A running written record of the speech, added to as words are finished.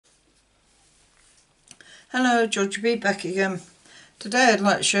Hello, Georgie B back again. Today I'd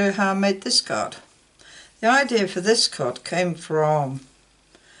like to show you how I made this card. The idea for this card came from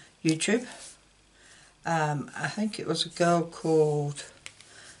YouTube. I think it was a girl called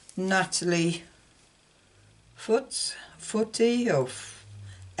Natalie Footy or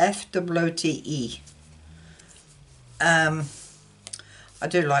FWOTE. I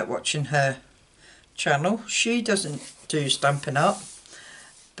do like watching her channel. She doesn't do Stampin' Up,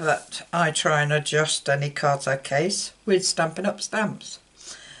 but I try and adjust any cards I case with Stampin' Up stamps.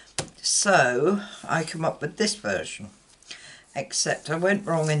 So I come up with this version, except I went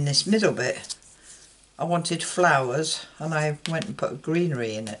wrong in this middle bit. I wanted flowers and I went and put a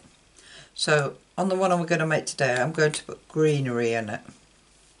greenery in it. So on the one I'm going to make today, I'm going to put greenery in it.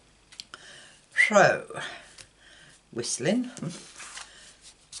 So, whistling.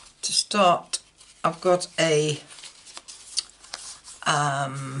 To start, I've got a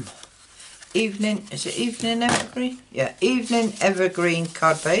evening evergreen? Yeah, evening evergreen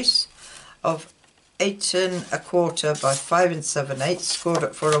card base of 8 1/4 by 5 7/8, scored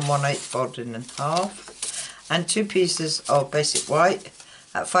at 4 1/8, folded in half, and 2 pieces of basic white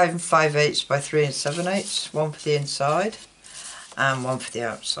at 5 5/8 by 3 7/8, one for the inside and one for the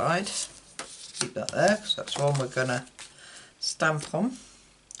outside. Keep that there because that's the one we're gonna stamp on.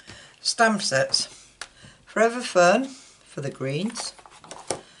 Stamp sets: Forever Fern for the greens,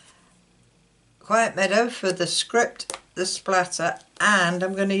 Quite Meadow for the script, the splatter, and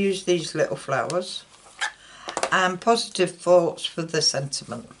I'm going to use these little flowers, and Positive Thoughts for the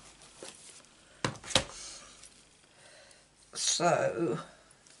sentiment. So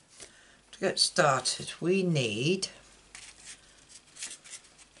to get started we need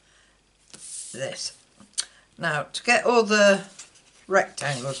this. Now to get all the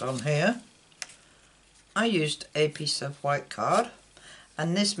rectangles on here, I used a piece of white card,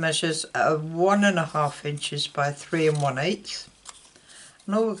 and this measures 1.5 inches by 3 1/8,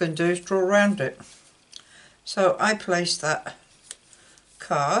 and all we're going to do is draw around it. So I place that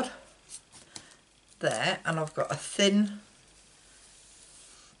card there, and I've got a thin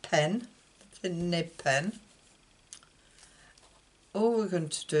nib pen. All we're going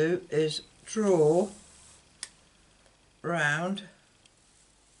to do is draw round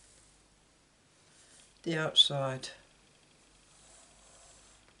the outside.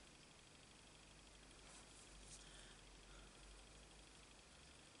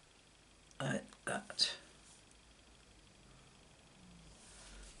 Like that.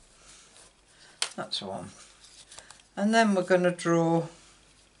 That's one. And then we're going to draw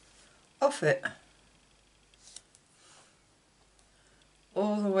off it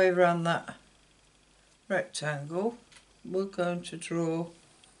all the way around that rectangle. We're going to draw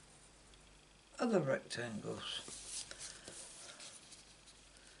other rectangles.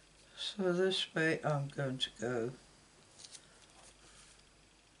 So this way I'm going to go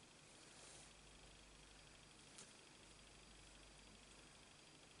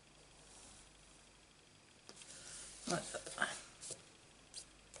like that,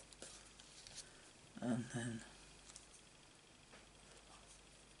 and then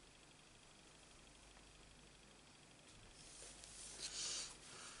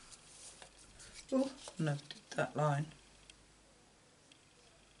no, did that line.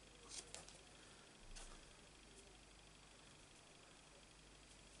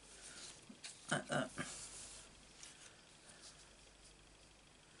 Like that.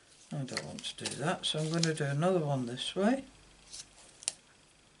 I don't want to do that, so I'm going to do another one this way.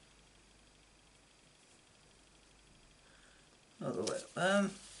 Other way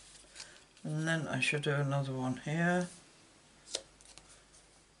up, and then I should do another one here.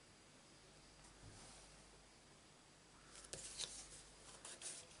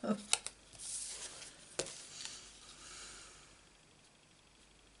 Oh.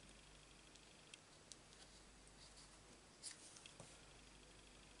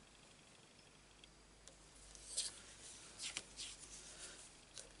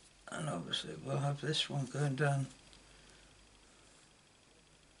 And obviously we'll have this one going down.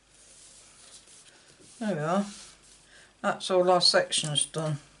 There we are. That's all our sections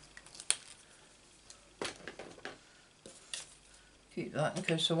done. Keep that in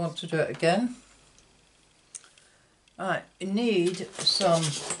case I want to do it again. Right, you need some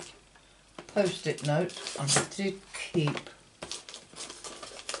post-it notes. I did keep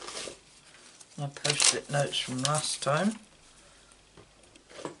my post-it notes from last time.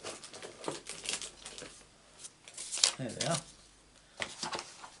 There we are.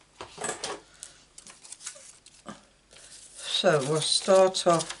 So we'll start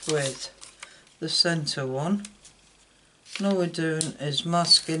off with the centre one, and all we're doing is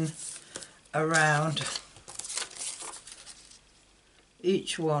masking around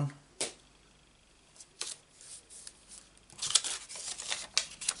each one.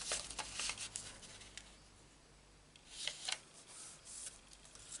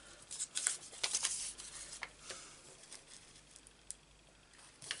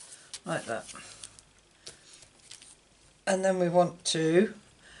 Like that. And then we want to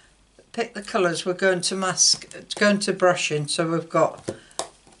pick the colours we're going to brush in. So we've got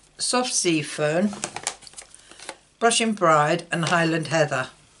Soft Sea Fern, Brushing Bride and Highland Heather.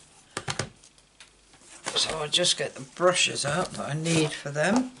 So I'll just get the brushes out that I need for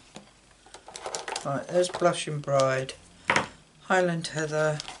them. Right, there's Blushing Bride, Highland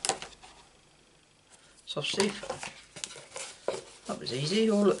Heather, Soft Sea Fern. That was easy,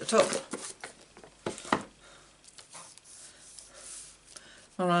 all at the top.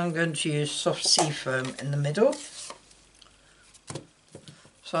 And I'm going to use Soft Sea Fern in the middle.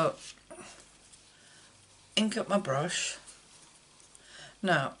 So, ink up my brush.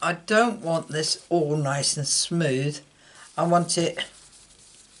 Now, I don't want this all nice and smooth. I want it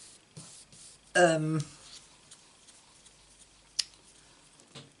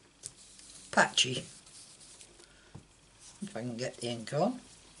patchy. If I can get the ink on.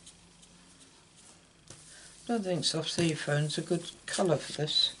 I don't think Soft Sea Fern's a good colour for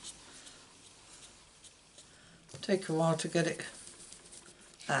this. Take a while to get it.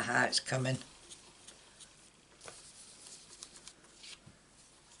 Aha, it's coming.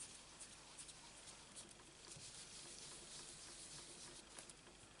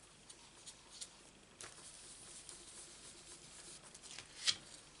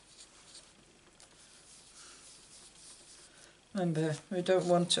 Remember, we don't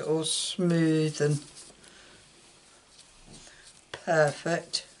want it all smooth and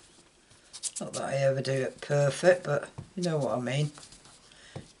perfect. Not that I ever do it perfect, but you know what I mean.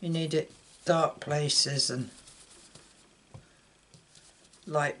 You need it dark places and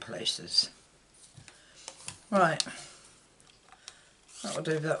light places. Right, that'll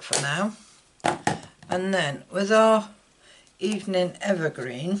do that for now. And then with our Evening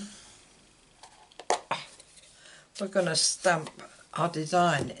Evergreen, we're going to stamp our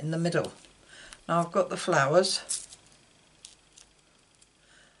design in the middle. Now I've got the flowers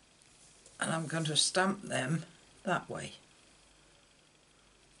and I'm going to stamp them that way.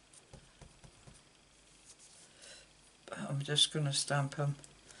 But I'm just going to stamp them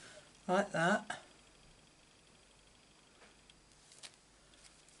like that.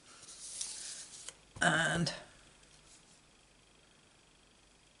 And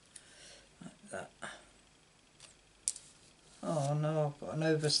like that. Oh no, I've got an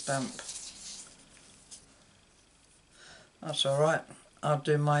overstamp. That's alright. I'll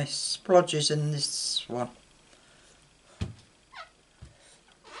do my splodges in this one.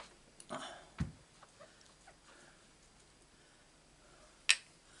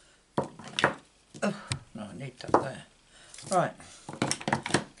 Oh, no, I need that there. Right,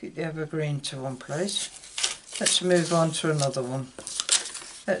 keep the evergreen to one place. Let's move on to another one.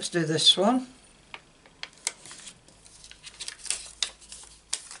 Let's do this one.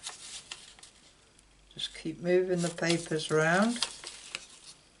 Just keep moving the papers around.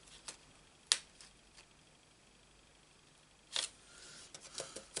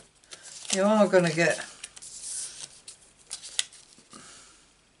 You are going to get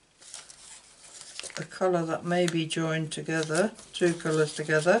a colour that may be joined together, two colours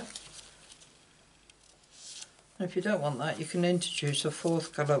together. If you don't want that, you can introduce a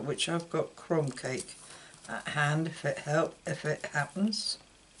fourth colour, which I've got crumb cake at hand if it happens.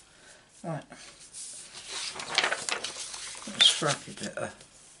 Right, a scrappy bit of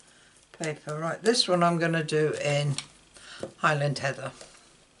paper. Right, this one I'm going to do in Highland Heather.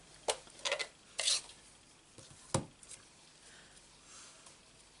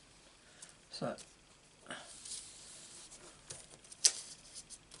 So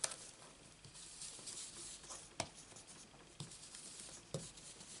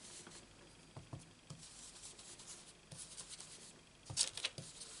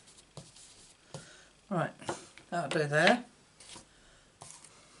right, that'll do there.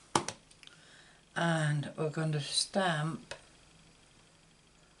 And we're going to stamp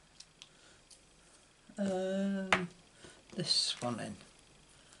this one in.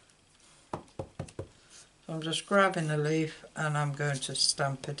 So I'm just grabbing a leaf and I'm going to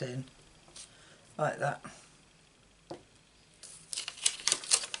stamp it in like that.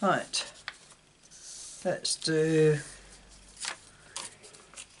 Right, let's do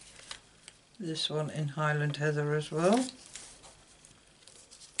this one in Highland Heather as well.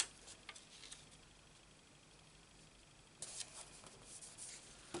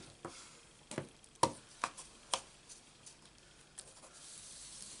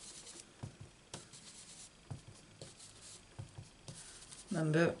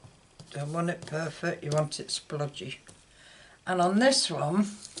 Remember, don't want it perfect, you want it splodgy. And on this one,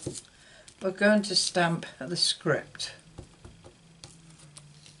 we're going to stamp the script.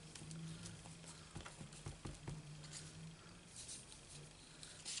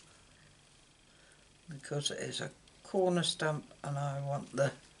 Because it is a corner stamp and I want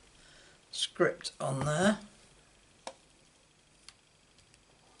the script on there.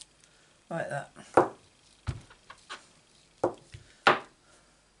 Like that.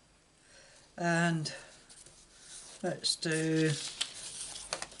 And let's do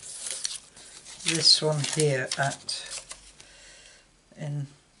this one here in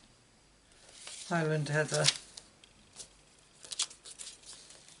Highland Heather.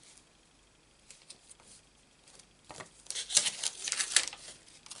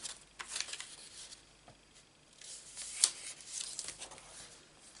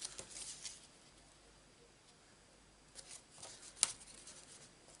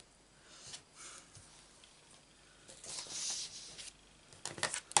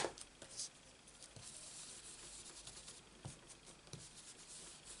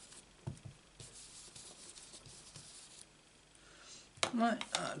 Right,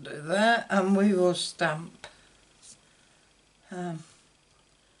 I'll do that, and we will stamp. What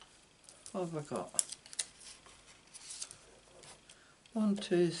have I got? 1,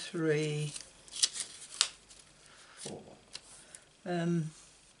 2, 3, 4. I'm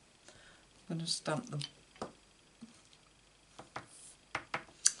going to stamp them.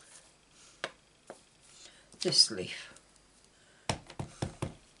 This leaf.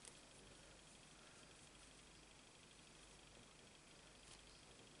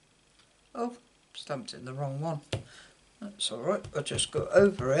 Oh, stamped in the wrong one. That's alright, I'll just go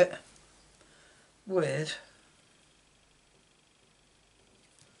over it with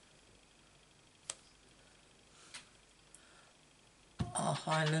our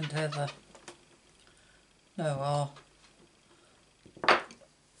Highland Heather. No, our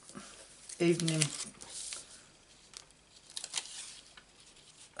evening.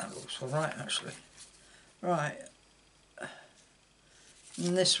 That looks alright actually. Right.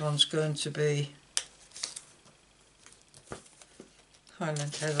 And this one's going to be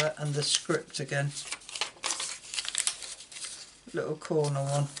Highland Heather and the script again. Little corner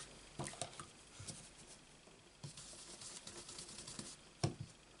one.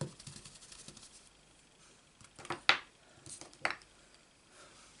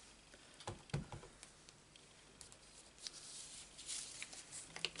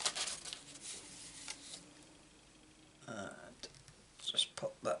 And just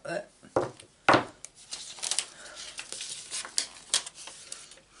pop that there.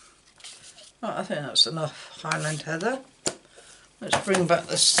 Right, I think that's enough Highland Heather. Let's bring back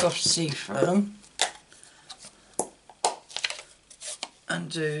the soft sea foam and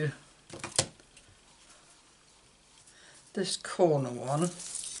do this corner one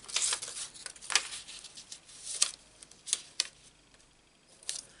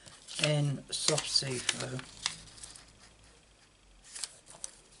in soft sea foam.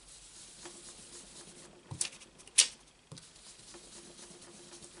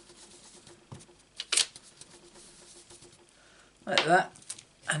 Like that,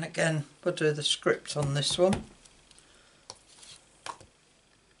 and again we'll do the script on this one.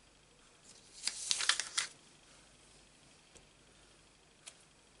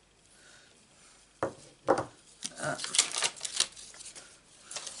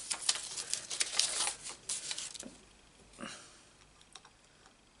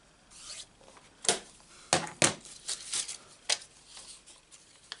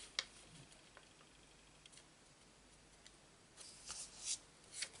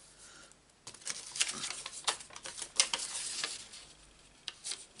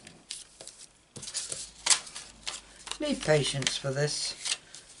 Need patience for this,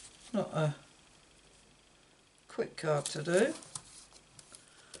 not a quick card to do,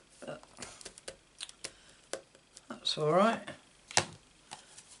 but that's alright.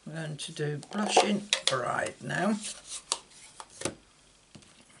 I'm going to do Blushing Bride now.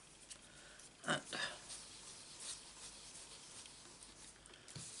 And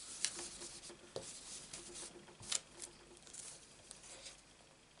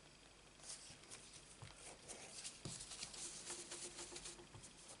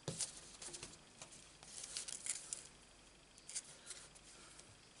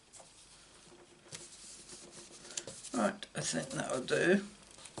right, I think that'll do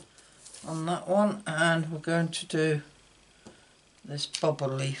on that one, and we're going to do this bobble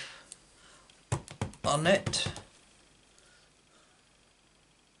leaf on it.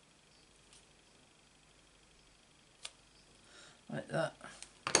 Like that.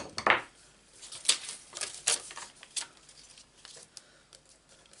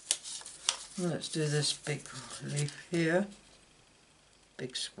 Let's do this big leaf here,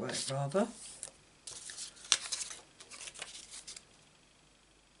 big square rather.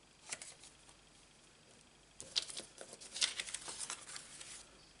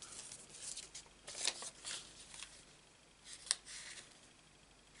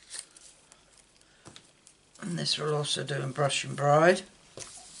 And this will also do in Brush and Bride.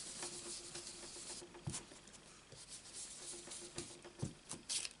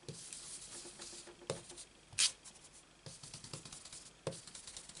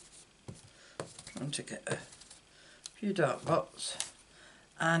 Trying to get a few dark dots.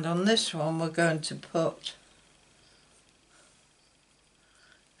 And on this one we're going to put,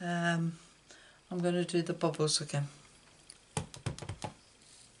 I'm going to do the bubbles again.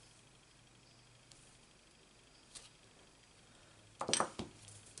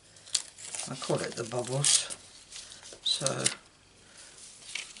 I call it the bubbles. So,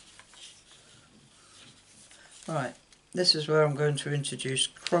 right, this is where I'm going to introduce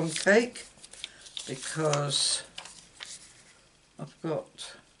crumb cake, because I've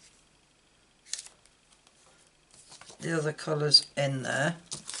got the other colours in there.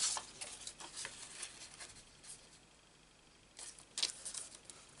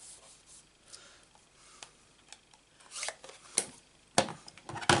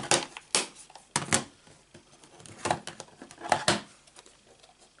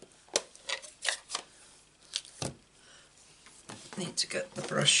 Need to get the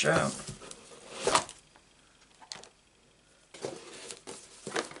brush out.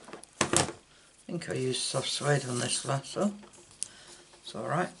 I think I used soft suede on this lasso. It's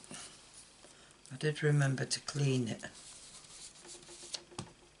alright. I did remember to clean it.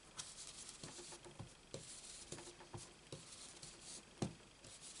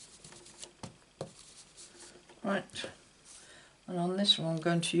 Right, and on this one I'm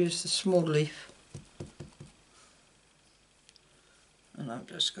going to use the small leaf. And I'm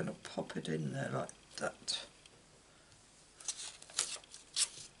just going to pop it in there like that.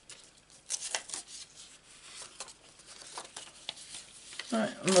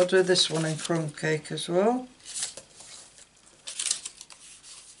 Right, and we'll do this one in crumb cake as well.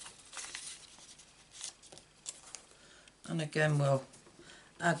 And again we'll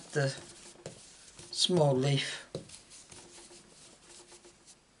add the small leaf.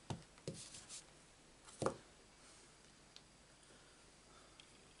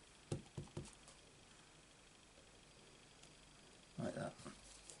 Like that.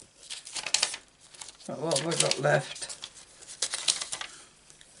 Right, what have I got left?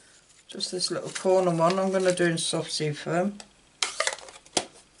 Just this little corner one I'm going to do in soft sea foam.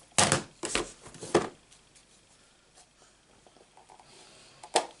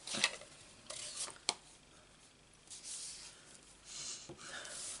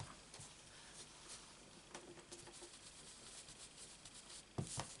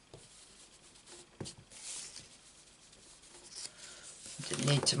 Didn't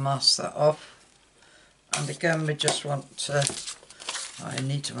need to mask that off. And again we just want to, I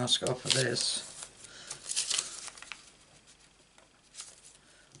need to mask off of this.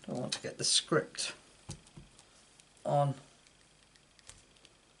 Don't want to get the script on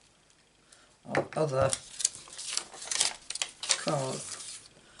other card.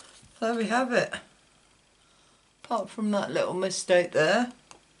 There we have it. Apart from that little mistake there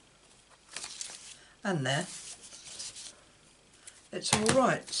and there, it's all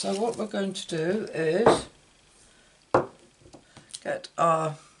right. So what we're going to do is get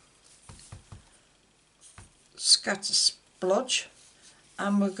our scatter splodge,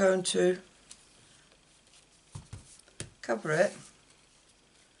 and we're going to cover it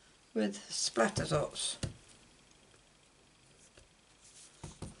with splatter dots,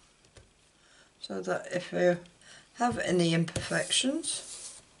 so that if you have any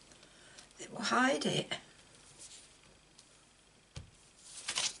imperfections, it will hide it.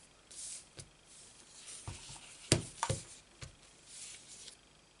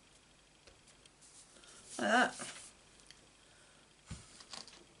 Like that.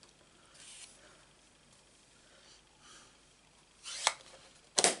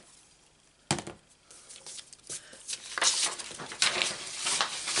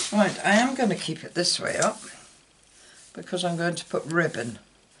 Right, I am going to keep it this way up because I'm going to put ribbon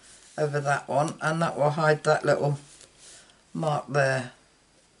over that one, and that will hide that little mark there.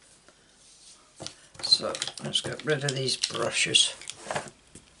 So let's get rid of these brushes.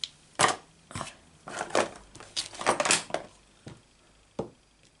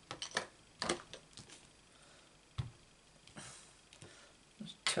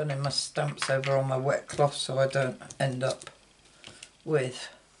 Just turning my stamps over on my wet cloth so I don't end up with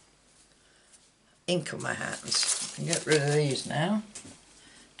ink on my hands. I can get rid of these now.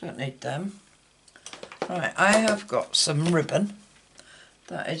 Don't need them. Right, I have got some ribbon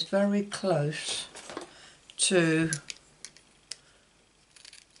that is very close to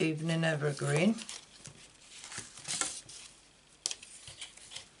Evening Evergreen.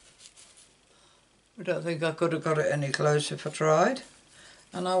 I don't think I could have got it any closer if I tried.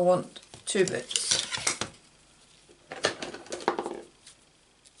 And I want 2 bits.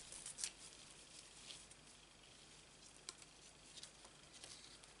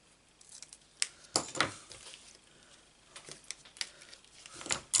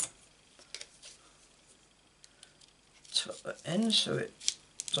 Tuck that in so it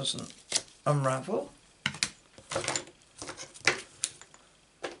doesn't unravel.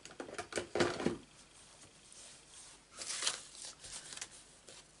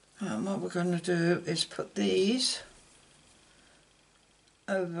 And what we're going to do is put these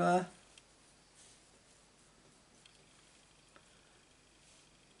over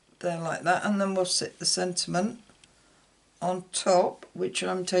there like that, and then we'll sit the sentiment on top, which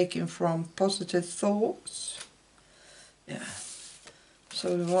I'm taking from Positive Thoughts. Yeah,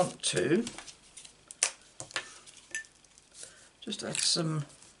 so we want to just add some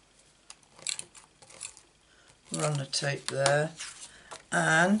runner tape there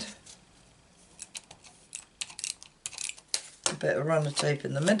and a bit of runner tape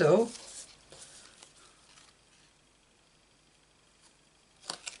in the middle.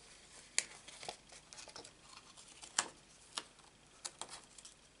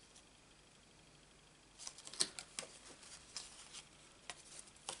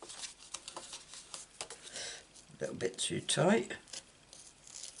 A little bit too tight.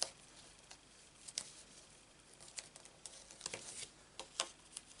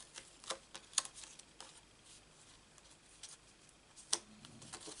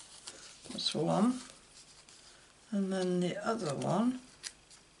 That's one. And then the other one.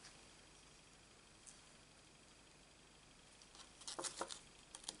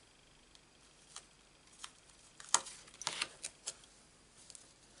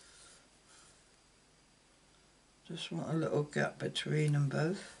 Just want a little gap between them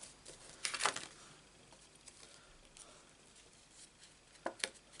both.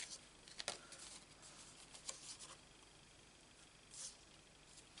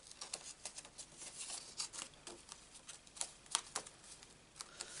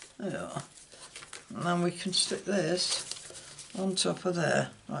 There we are. And then we can stick this on top of there,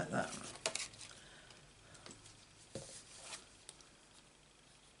 like that.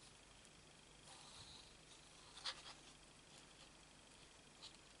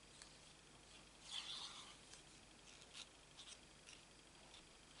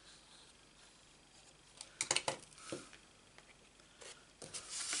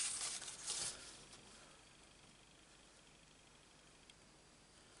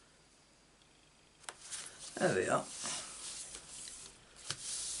 There we are.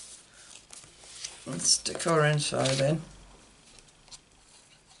 Let's stick our inside in.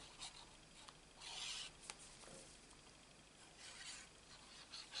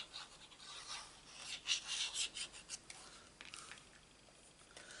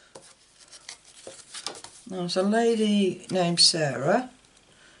 There's a lady named Sarah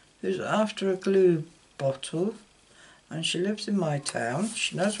who's after a glue bottle, and she lives in my town.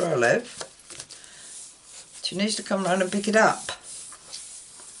 She knows where I live. She needs to come round and pick it up.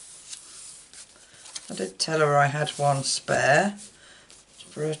 I did tell her I had one spare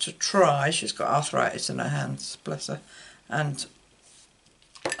for her to try. She's got arthritis in her hands, bless her. And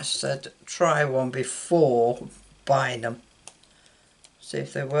I said try one before buying them. See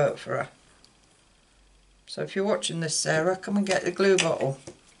if they work for her. So if you're watching this, Sarah, come and get the glue bottle.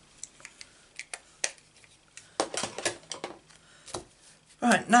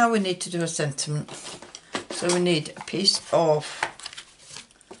 Right, now we need to do a sentiment. So we need a piece of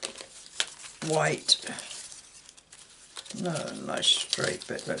white, no, nice straight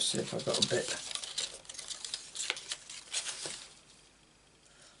bit. Let's see if I've got a bit.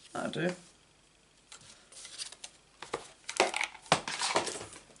 That'll do.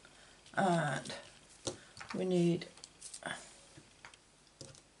 And we need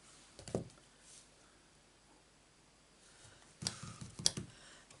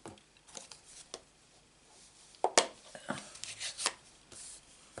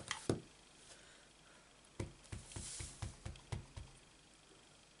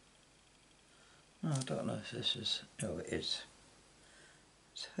I don't know if this is, oh it is.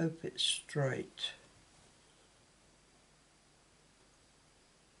 Let's hope it's straight.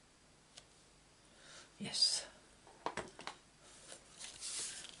 Yes.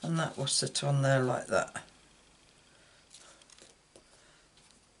 and that will sit on there like that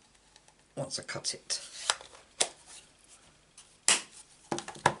once I cut it.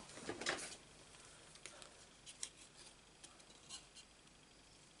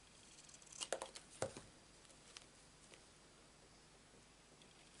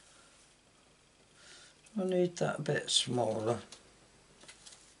 I need that a bit smaller.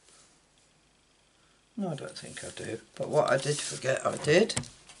 No, I don't think I do. But what I did forget I did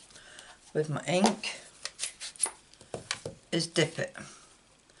with my ink is dip it.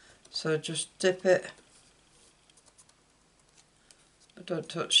 So just dip it, but don't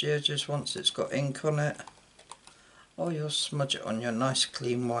touch the edges once it's got ink on it, or you'll smudge it on your nice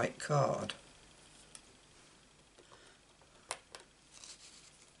clean white card.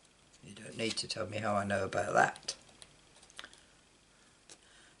 You don't need to tell me how I know about that.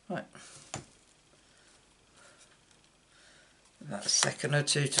 Right. About a second or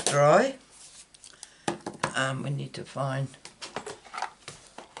two to dry, and we need to find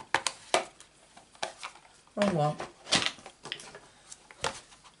wrong one.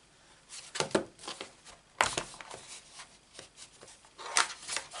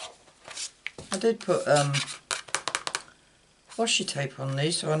 I did put washi tape on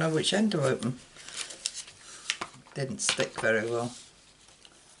these so I know which end to open. Didn't stick very well.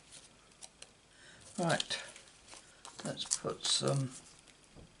 Right. Let's put some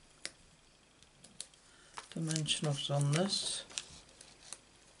dimensionals on this.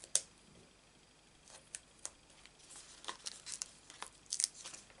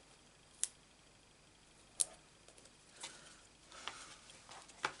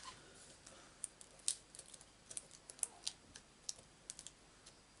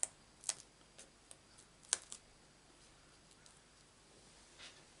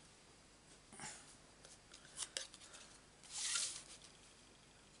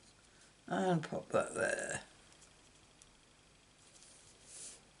 And pop that there.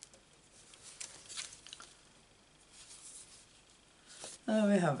 There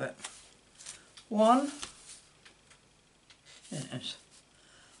we have it. One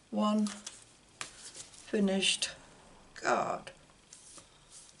finished card.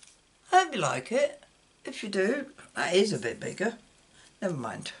 I hope you like it. If you do, that is a bit bigger. Never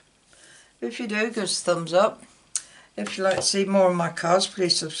mind. If you do, give us a thumbs up. If you'd like to see more of my cards,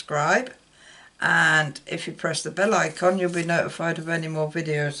 please subscribe. And if you press the bell icon, you'll be notified of any more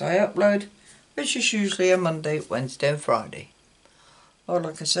videos I upload, which is usually a Monday, Wednesday and Friday. All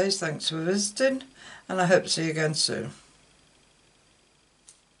I can say is thanks for visiting, and I hope to see you again soon.